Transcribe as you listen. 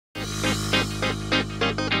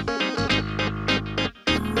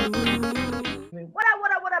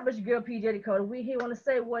it's your girl PJ Dakota. We here want to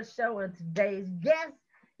say what show, and today's guest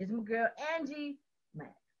is my girl Angie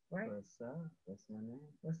Mac. Right? What's up? That's my name.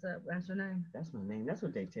 What's up? That's your name. That's my name. That's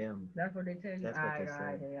what they tell me. That's what they tell you. That's All what right, they all say.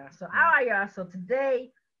 right, yeah. So Yeah. all right, y'all. So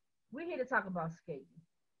today we're here to talk about skating.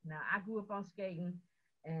 Now I grew up on skating,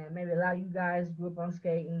 and maybe a lot of you guys grew up on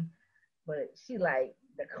skating, but she like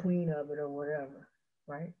the queen of it or whatever,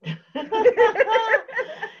 right?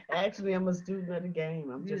 Actually, I'm a student of the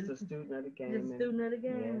game. I'm just You're a student of the game. just a student of the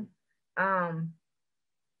Yeah. game. Um,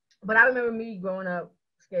 but I remember me growing up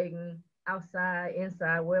skating outside,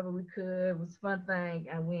 inside, wherever we could. It was a fun thing,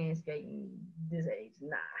 and we ain't skating this age,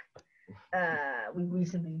 nah. We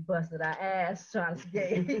recently busted our ass trying to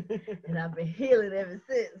skate, and I've been healing ever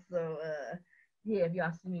since. So, yeah, if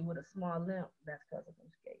y'all see me with a small limp, that's because of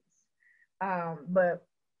them skates. But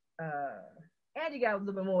Angie got a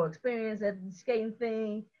little bit more experience at the skating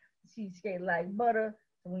thing. She skated like butter.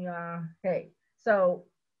 So when y'all, hey, so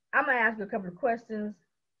I'm gonna ask you a couple of questions.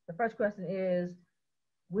 The first question is,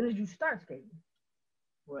 when did you start skating?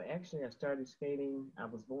 Well, actually, I started skating. I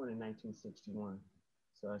was born in 1961.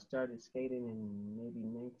 So I started skating in maybe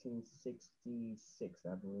 1966,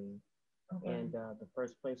 I believe. Okay. And the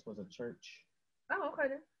first place was a church Oh, okay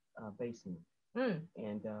then. basement. Mm.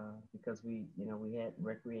 And because we had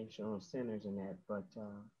recreational centers and that, but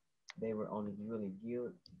they were only really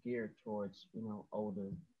geared towards, older,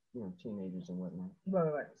 teenagers and whatnot.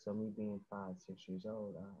 Right. So me being 5, 6 years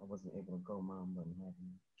old, I wasn't able to go. Mom wasn't having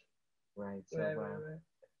me. Right. So Right.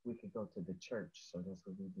 we could go to the church. So that's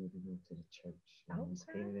what we did. We went to the church. And we Okay.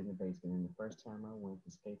 skated in the basement. And the first time I went,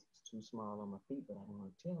 the skates was too small on my feet, but I didn't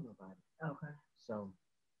want to tell nobody. Okay. So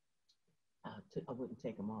I wouldn't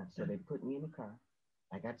take them off. So they put me in the car.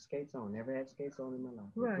 I got skates on. Never had skates on in my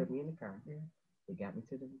life. They Right. put me in the car. Yeah. They got me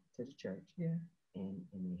to the church. Yeah. And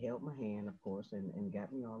they held my hand, of course, and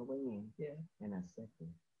got me all the way in. Yeah. And I sat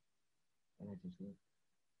there. And I just looked.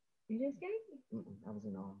 You didn't skate? I was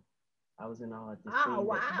in awe. I was in awe at this Oh, thing.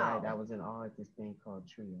 wow. Right. I was in awe at this thing called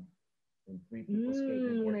trio. And 3 people skating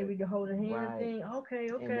together. When they be the holding hand Right. thing. Okay.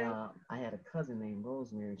 And I had a cousin named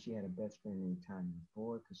Rosemary, and she had a best friend named Tanya.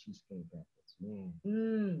 Boy, because she skated backwards, man.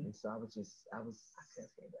 And so I was just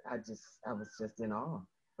in awe.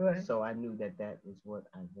 Right. So I knew that was what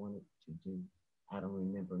I wanted to do. I don't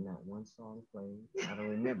remember not one song played. I don't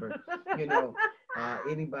remember,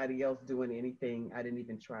 anybody else doing anything. I didn't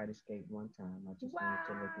even try to skate one time. I just wanted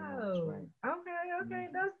to look and watch. Right. Okay.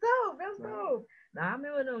 That's dope. That's dope. Now I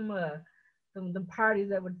remember them parties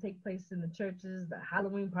that would take place in the churches, the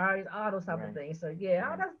Halloween parties, all those type of things. So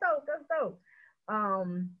yeah, that's dope. That's dope.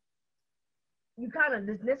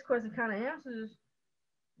 This next question kind of answers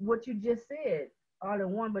what you just said all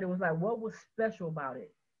in one, but it was like, what was special about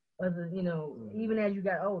it? Other, even as you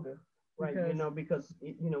got older. Right, because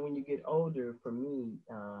when you get older, for me,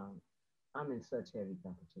 I'm in such heavy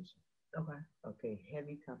competition. Okay,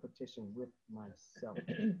 heavy competition with myself.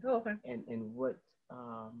 Okay. And what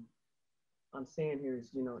I'm saying here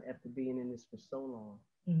is, after being in this for so long,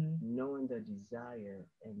 knowing the desire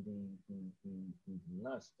and the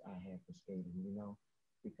lust I have for skating,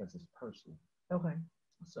 because it's personal. Okay.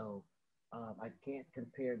 So I can't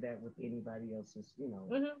compare that with anybody else's,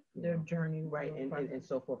 their journey. Right, and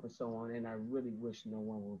so forth and so on. And I really wish no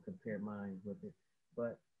one would compare mine with it.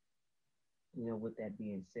 But, with that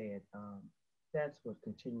being said, that's what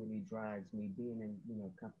continually drives me, being in,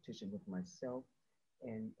 competition with myself.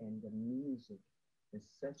 And the music is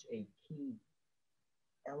such a key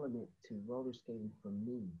element to roller skating for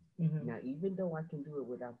me. Now, even though I can do it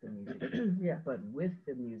without the music, but with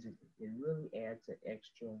the music, it really adds an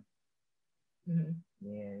extra.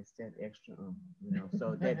 Yeah, it's that extra,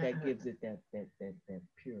 so that gives it that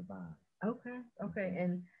pure vibe. Okay,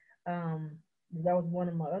 and that was one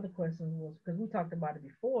of my other questions, was because we talked about it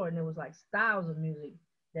before, and it was like styles of music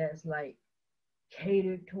that's like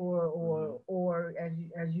catered toward, or as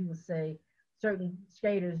you would say, certain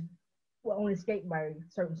skaters will only skate by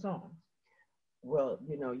certain songs. Well,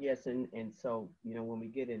 yes, and so when we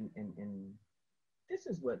get in, this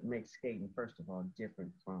is what makes skating, first of all,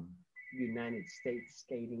 different from United States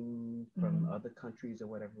skating, from other countries or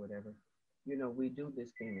whatever. We do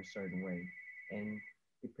this thing a certain way, and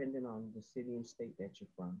depending on the city and state that you're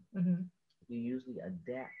from, you usually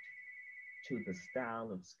adapt to the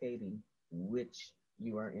style of skating which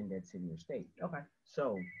you are in that city or state. Okay.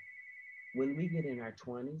 So when we get in our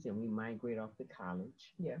 20s and we migrate off to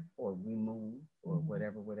college, or we move, or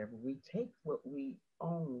whatever, we take what we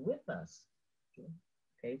own with us.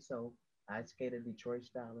 Okay, so I skate a Detroit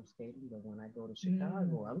style of skating, but when I go to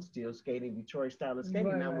Chicago, I'm still skating Detroit style of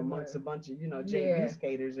skating. I'm amongst a bunch of, JV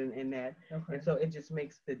skaters and that. Okay. And so it just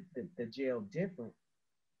makes the gel different.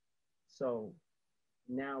 So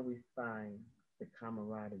now we find the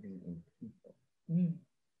camaraderie in people. Mm.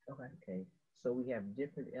 Okay. Okay. So we have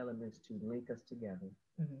different elements to link us together,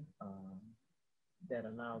 Mm-hmm. um, that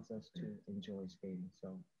allows us to enjoy skating.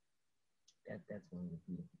 So that's one of the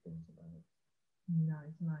beautiful things about it.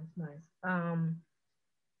 Nice, nice, nice.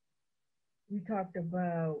 We talked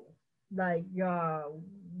about like y'all.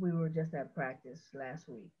 We were just at practice last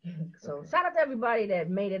week, so Okay. shout out to everybody that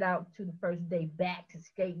made it out to the first day back to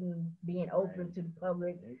skating, being open Right. to the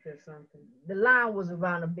public. Ain't that something? The line was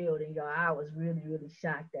around the building, y'all. I was really, really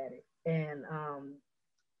shocked at it. And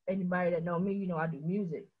anybody that know me, you know I do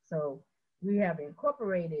music, so we have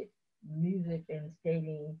incorporated music and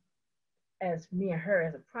skating as me and her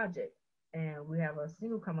as a project. And we have a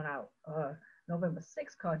single coming out November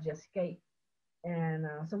 6th called Just Skate. And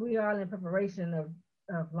so we are in preparation of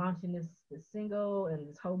launching this single and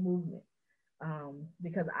this whole movement.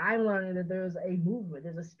 Because I'm learning that there's a movement,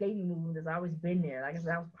 there's a skating movement that's always been there. Like I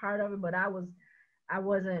said, I was part of it, but I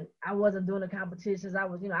wasn't doing the competitions. I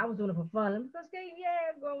was doing it for fun. Let me go skate,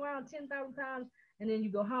 yeah, go around 10,000 times and then you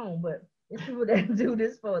go home. But it's people that do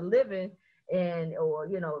this for a living and or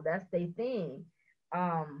that's their thing.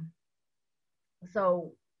 Um,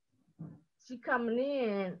 so she coming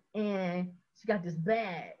in and she got this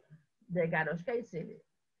bag that got her skates in it.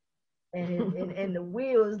 And the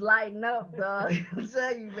wheels lighting up, dog. I'm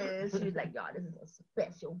telling you, man. She was like, "Y'all, this is a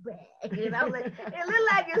special bag." And I was like, "It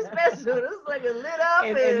looked like it's special. This is like a lit up."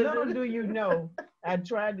 And little do you know, I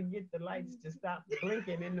tried to get the lights to stop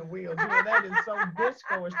blinking in the wheels. You know, that is so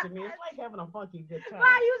discourse to me. It's like having a funky guitar.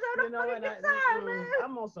 Why you so the know, funky and guitar, man?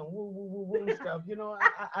 I'm on some woo woo woo woo stuff. You know,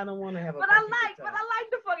 I don't want to have a. But I like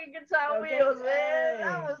the fucking guitar wheels, man. Hey.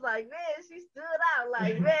 I was like, man, she stood out.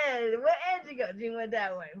 Like, man, where Angie go? She went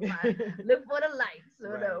that way. Look for the lights. So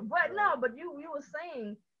Right, but right. no, but you were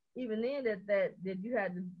saying even then that you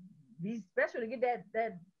had to be special to get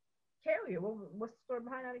that carrier. What's the story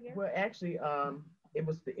behind that again? Well, actually,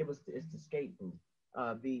 it's the skate boot.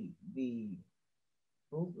 The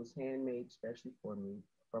boot was handmade especially for me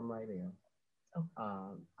from right there.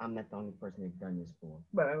 Oh. I'm not the only person they've done this for.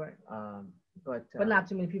 Right. But not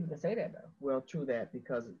too many people can say that though. Well, true that,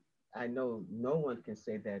 because I know no one can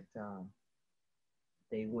say that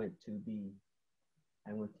they went to the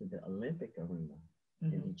I went to the Olympic arena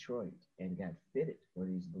in Detroit and got fitted for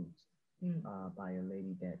these boots by a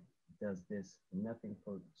lady that does this nothing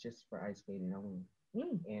for just for ice skating only.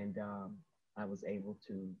 And I was able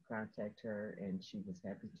to contact her, and she was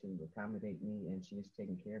happy to accommodate me, and she has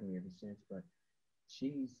taken care of me ever since. But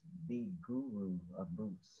she's the guru of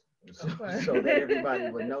boots, so, Okay. so that everybody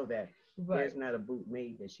would know that Right. there's not a boot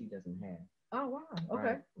made that she doesn't have. Oh wow.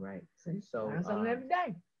 Okay. Right. See, So learn something every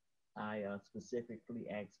day. I specifically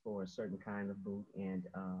asked for a certain kind of boot, and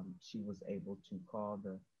she was able to call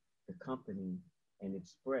the company and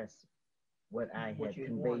express what I had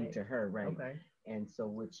conveyed to her, right? Okay. And so,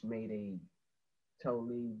 which made a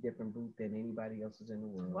totally different boot than anybody else's in the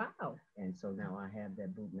world. Wow. And so now I have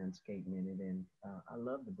that boot and I'm skating in it, and I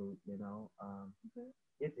love the boot. You know,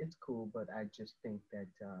 it's cool, but I just think that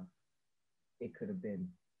it could have been,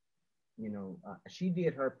 she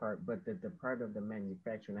did her part, but the part of the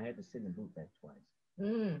manufacturing, I had to send the boot back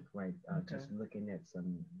twice. Right. Okay. Just looking at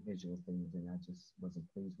some visual things, and I just wasn't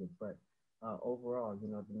pleased with. But overall, the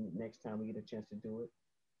next time we get a chance to do it,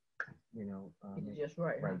 get it just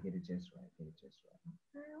right. Right. Huh? Get it just right. Get it just right.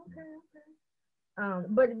 Okay.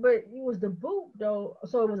 But it was the boot though,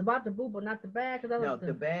 so it was about the boot, but not the bag. No,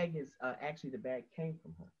 the bag is actually the bag came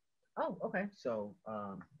from her. Oh, okay. So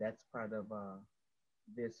that's part of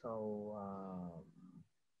this whole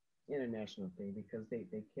international thing, because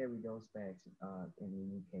they carry those bags in the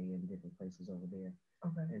UK and different places over there.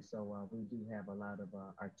 Okay. And so we do have a lot of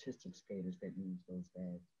artistic skaters that use those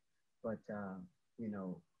bags. But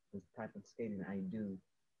the type of skating I do,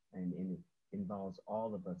 and it involves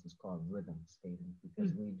all of us, is called rhythm skating,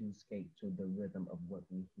 because we do skate to the rhythm of what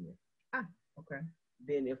we hear. Ah, okay.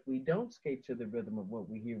 Then if we don't skate to the rhythm of what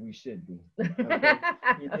we hear, we should be. Okay?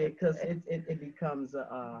 Because it becomes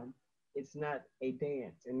it's not a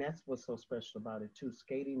dance, and that's what's so special about it too.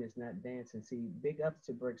 Skating is not dancing. See, big ups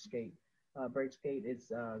to Break Skate. Break Skate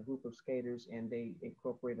is a group of skaters, and they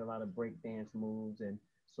incorporate a lot of break dance moves and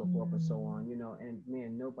so forth and so on. And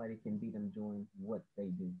man, nobody can beat them doing what they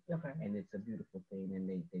do. Okay. And it's a beautiful thing, and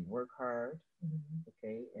they work hard.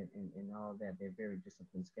 Okay, and all that. They're very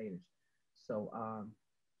disciplined skaters. So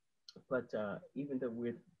but even though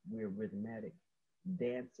we're rhythmic,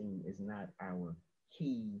 dancing is not our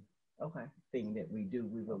key thing that we do.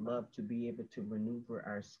 We would love to be able to maneuver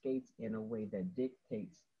our skates in a way that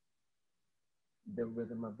dictates the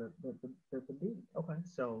rhythm of the beat. Okay.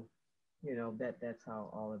 So that's how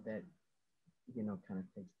all of that, kind of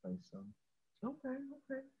takes place. So Okay,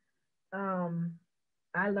 okay. Um,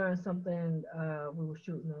 I learned something. We were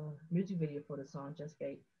shooting a music video for the song Just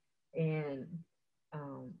Skate, and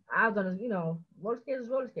I was gonna, roller skates is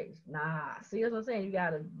roller skates. Nah, see what I'm saying? You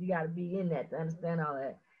gotta be in that to understand all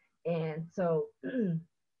that. And so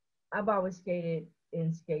I've always skated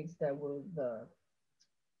in skates that were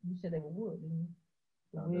you said they were wood, didn't you?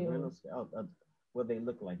 The the wheels. rentals, well, they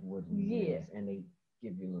look like wooden Yeah, wheels, and they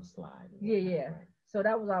give you a little slide and yeah, whatnot, yeah. right? So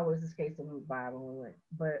that was always the skates that we would buy when we went.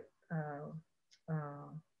 But uh,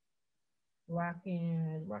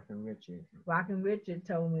 rocking Rockin' Richard. Rockin' Richard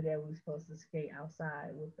told me that we were supposed to skate outside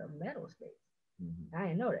with the metal skates. Hmm. I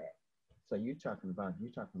didn't know that. So you talking about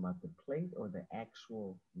the plate or the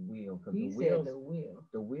actual wheel? Because He said the wheel.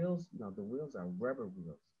 the wheels are rubber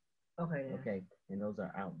wheels. Okay then. Okay, and those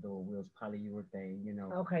are outdoor wheels, polyurethane.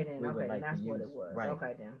 Okay then. We would Okay then. like to That's what use it was. right.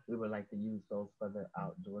 Okay then. We would like to use those for the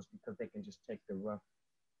outdoors because they can just take the rough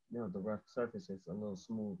surfaces a little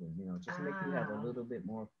smoother. Just make you have a Ah. little bit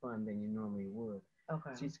more fun than you normally would.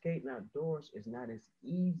 Okay. See, skating outdoors is not as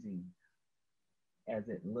easy as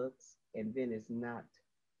it looks, and then it's not,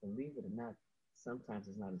 believe it or not, sometimes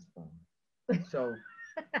it's not as fun. So,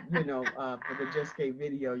 for the Just Skate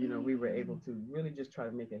video, we were able to really just try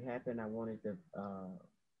to make it happen. I wanted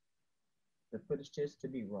the footage just to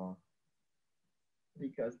be raw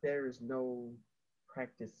because there is no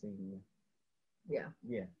practicing, Yeah.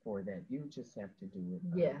 yeah, for that. You just have to do it.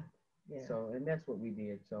 Yeah. Yeah. So, and that's what we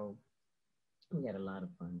did. So we had a lot of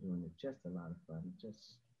fun doing it. Just a lot of fun.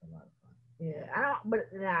 Just a lot of fun. Yeah, I don't. But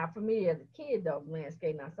now, for me as a kid, though, man,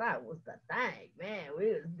 skating outside was the thing, man. We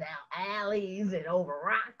was down alleys and over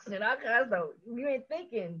rocks and all kinds of stuff. You ain't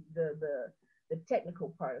thinking the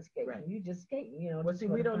technical part of skating. Right. You just skating, Well, just see,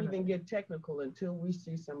 for we the don't fun of even it. get technical until we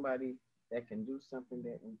see somebody that can do something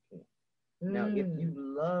that we can't. Now, if you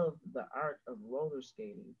Mm. love the art of roller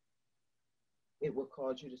skating, it will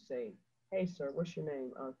cause you to say, "Hey, sir, what's your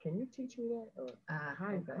name? Can you teach me that?" Or, Ah,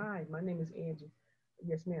 "Hi, okay. hi, my name is Angie.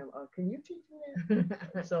 Yes, ma'am. Can you teach me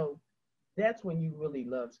that?" So that's when you really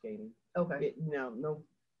love skating. Okay. Now, no,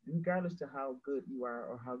 regardless to how good you are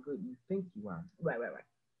or how good you think you are, Right, right, right.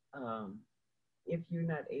 um, if you're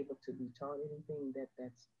not able to be taught anything,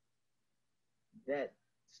 that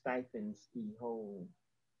stifles the whole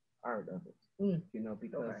art of it. Mm.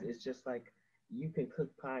 Because Okay. it's just like you can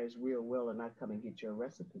cook pies real well and not come and get your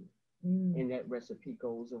recipe. Mm. And that recipe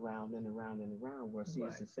goes around and around and around. Well, see,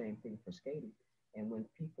 it's Right. the same thing for skating. And when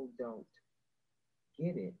people don't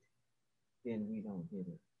get it, then we don't get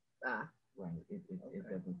it. Ah. Right. It Okay.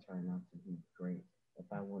 doesn't turn out to be great.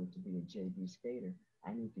 If I wanted to be a JB skater,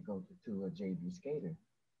 I need to go to a JB skater.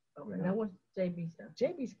 You Okay. Now know, what's JB stuff?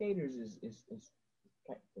 JB skaters is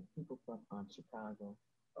the people from Chicago,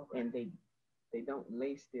 Okay. and they don't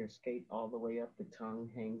lace their skate all the way up. The tongue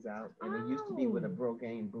hangs out, and it used to be with a Oh.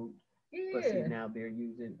 Brogane boot. But see, Yeah. now they're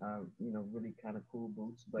using really kind of cool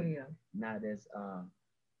boots, but Yeah. not as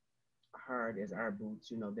hard as our boots.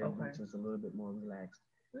 Their Okay. boots is a little bit more relaxed,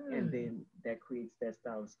 and Mm. then that creates that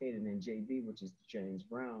style of skating. And JB, which is James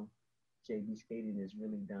Brown, JB skating is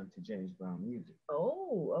really done to James Brown music.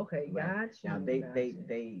 Oh, okay. Right. Got Now you. they Got you.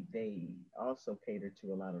 they they also cater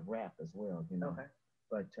to a lot of rap as well. Okay.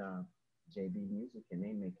 But JB Music, and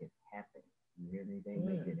they make it happen. You hear me? They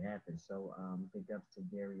make Mm. it happen. So big ups to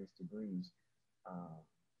Darius Degrees. Uh,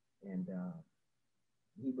 and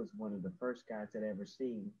he was one of the first guys that I ever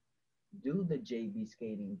seen do the JB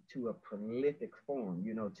skating to a prolific form,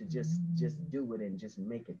 to just Mm. do it and just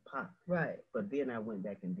make it pop. Right. But then I went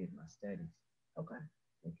back and did my studies. Okay.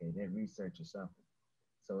 Okay, that research or something.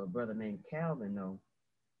 So a brother named Calvin, though,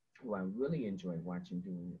 who I really enjoy watching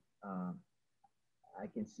doing it, I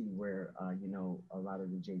can see where a lot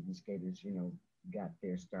of the JV skaters, got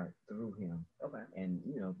their start through him. Okay. And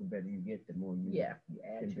the better you get, the more you Yeah. You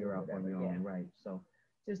add can to veer it, off on whatever. your Yeah. own right. So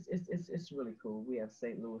just it's really cool. We have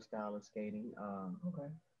St. Louis style of skating,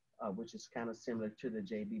 Okay. which is kind of similar to the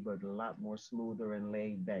JB, but a lot more smoother and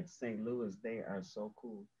laid back. St. Louis, they are so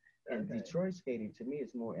cool. And Okay. Detroit skating to me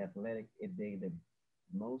is more athletic. They the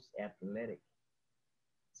most athletic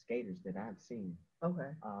skaters that I've seen.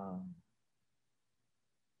 Okay.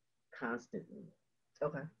 Constantly.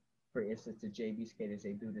 Okay. For instance, the JV skaters,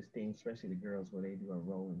 they do this thing, especially the girls, where they do a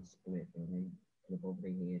roll and split and they flip over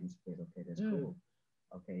their head and split. Okay, that's Mm. cool.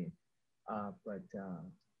 Okay. But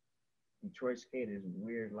Detroit skaters,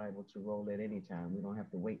 we're liable to roll at any time. We don't have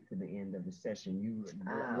to wait to the end of the session.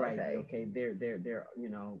 Right, Okay. okay, they're,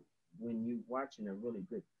 when you watching a really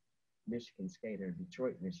good Michigan skater,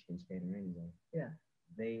 Detroit Michigan skater anyway, Yeah.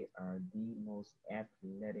 they are the most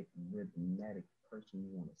athletic, rhythmic person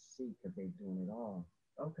you want to see because they're doing it all.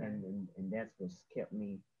 Okay. And that's what's kept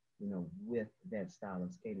me, with that style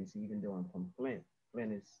of skating. So even though I'm from Flint,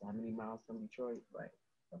 Flint is how many miles from Detroit? Right.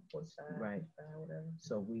 45, Right. 55, whatever.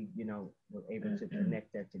 So we, were able to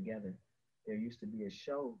connect that together. There used to be a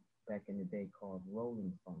show back in the day called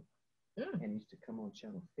Rolling Funk, and it used to come on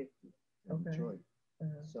Channel 50 in Detroit.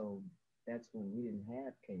 So that's when we didn't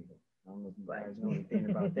have cable. I don't know if you guys know anything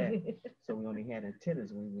about that. So we only had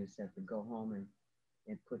antennas. We just had to go home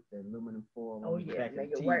and put the aluminum foil on the back of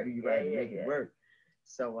the TV, right, and make it work.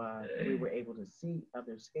 So we were able to see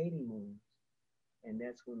other skating moves, and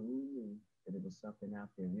that's when we knew that it was something out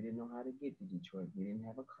there. We didn't know how to get to Detroit. We didn't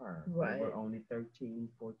have a car. Right. We were only 13,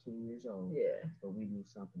 14 years old. Yeah. But we knew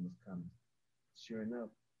something was coming. Sure enough,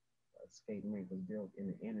 a skating rink was built in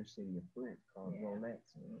the inner city of Flint called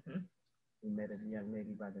Rolex. We met a young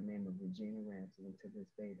lady by the name of Regina Ramsey, and to this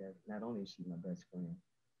day, that not only is she my best friend,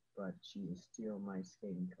 but she is still my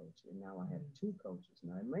skating coach. And now I have two coaches.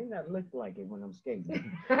 Now, it may not look like it when I'm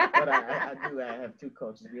skating, but I do. I have two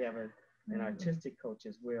coaches. We have an artistic coach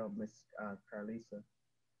as well, Miss Carlisa.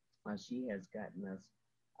 She has gotten us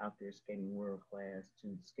out there skating world class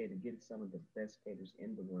to skate against some of the best skaters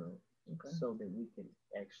in the world, so that we can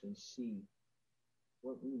actually see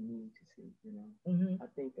what we need to see. I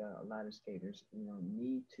think a lot of skaters,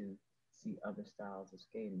 need to see other styles of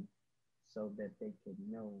skating so that they can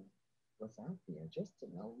know what's out there, just to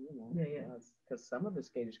know, because some of the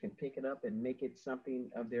skaters can pick it up and make it something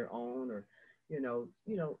of their own, or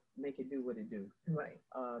make it do what it do. Right.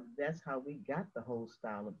 That's how we got the whole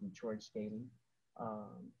style of Detroit skating.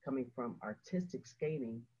 Coming from artistic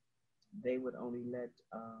skating, they would only let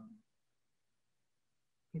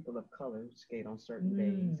people of color skate on certain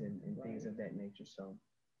days and things of that nature. So,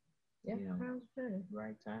 times changed.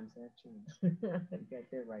 Right, times have changed. You got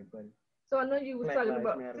that right, buddy. So I know you was talking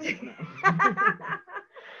about.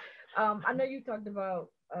 I know you talked about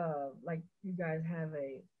like you guys have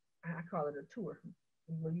I call it a tour,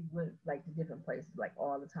 where you went like to different places like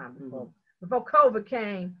all the time before COVID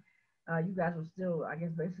came. You guys were still, I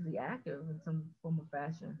guess, basically active in some form of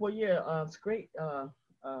fashion. Well, yeah, it's great.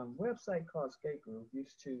 Website called Skate Group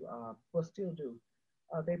used to, well, still do.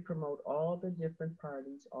 They promote all the different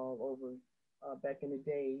parties all over. Back in the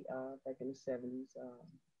day, back in the 70s,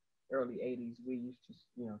 early 80s, we used to,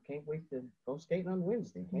 can't wait to go skating on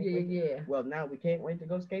Wednesday. Well, now we can't wait to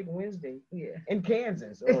go skating Wednesday in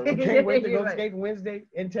Kansas, or we can't wait to go skating Wednesday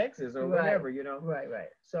in Texas, or whatever, Right.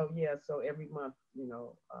 So, so every month,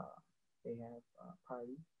 they have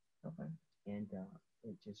parties. Okay. And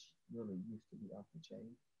it just really used to be off the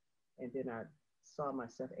chain. And then I saw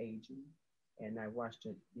myself aging, and I watched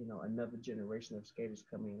it, another generation of skaters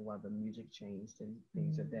come in while the music changed and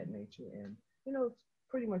things of that nature. And, it's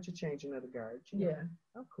pretty much a changing of the guard.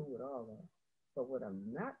 I'm cool with all that. But what I'm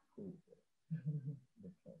not cool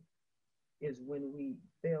with is when we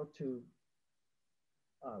fail to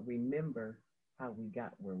remember how we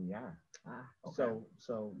got where we are. So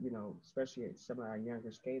especially some of our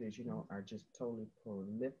younger skaters, are just totally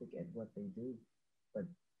prolific at what they do, but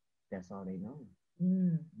that's all they know.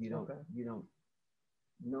 You don't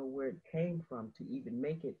know where it came from to even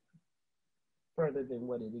make it further than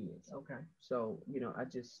what it is. So I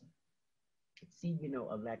just see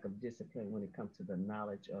a lack of discipline when it comes to the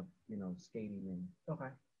knowledge of skating and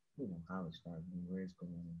how it started and where it's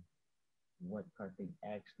going and what part they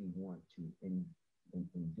actually want to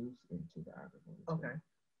induce into the article.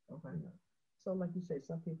 So like you say,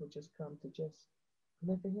 some people just come to just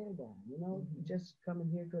let the hair down, just come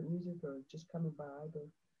and hear good music or just coming by or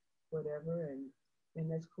whatever, and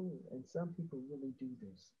that's cool. And some people really do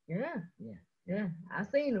this. Yeah, I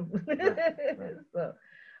seen them. Right. So,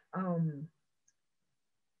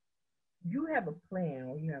 you have a plan,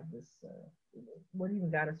 or you have this. What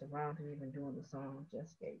even got us around to even doing the song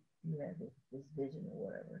 "Just Skate"? You had this vision or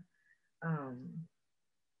whatever.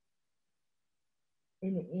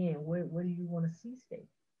 In the end, where do you want to see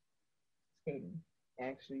skating?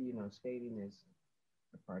 Actually, skating is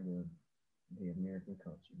a part of the American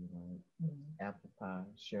culture, apple pie,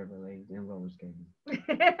 Chevrolet, and roller skating.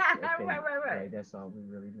 Right. That's all we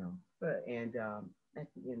really know. Right. And at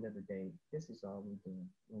the end of the day, this is all we do.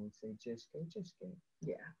 When we say just skate, just skate.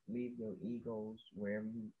 Yeah. Leave your egos wherever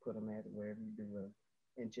you put them at, wherever you do it,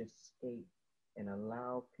 and just skate and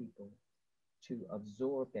allow people to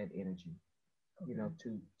absorb that energy.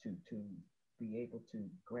 To be able to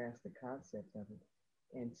grasp the concept of it.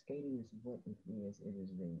 And skating is what it is. It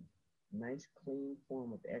is a nice, clean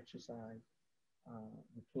form of exercise.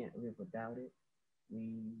 We can't live without it.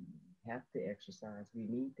 We have to exercise. We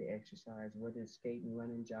need to exercise, whether it's skating,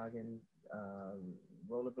 running, jogging,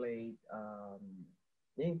 rollerblade,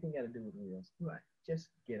 anything got to do with wheels. Right. Just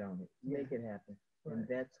get on it, Yeah. make it happen. Right. And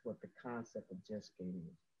that's what the concept of just skating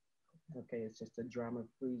is. Okay, it's just a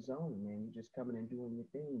drama-free zone, man. You're just coming and doing your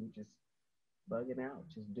thing. You're just bugging out,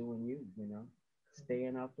 just doing you,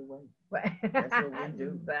 staying out the way. Right. That's what we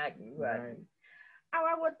do. Exactly. Right. All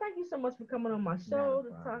right, well, thank you so much for coming on my show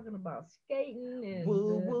to talking about skating and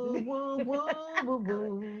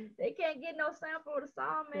they can't get no sample of the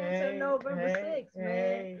song, man, until November 6th,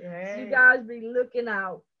 man. So you guys be looking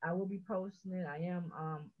out. I will be posting it. I am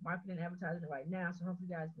marketing and advertising it right now, so hopefully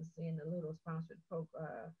you guys can send a little sponsored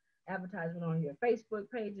advertisement on your Facebook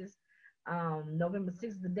pages. November 6th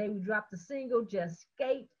is the day we drop the single, Just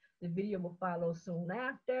Skate. The video will follow soon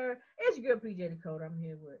after. It's your girl, PJ Dakota. I'm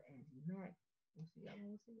here with Angie Mac. We'll see y'all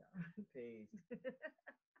when we see y'all. Peace.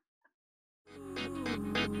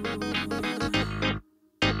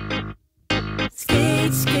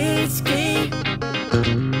 Skate, skate, skate.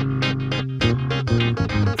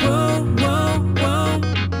 Whoa, whoa, whoa.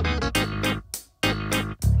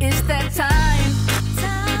 It's that time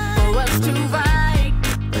for us to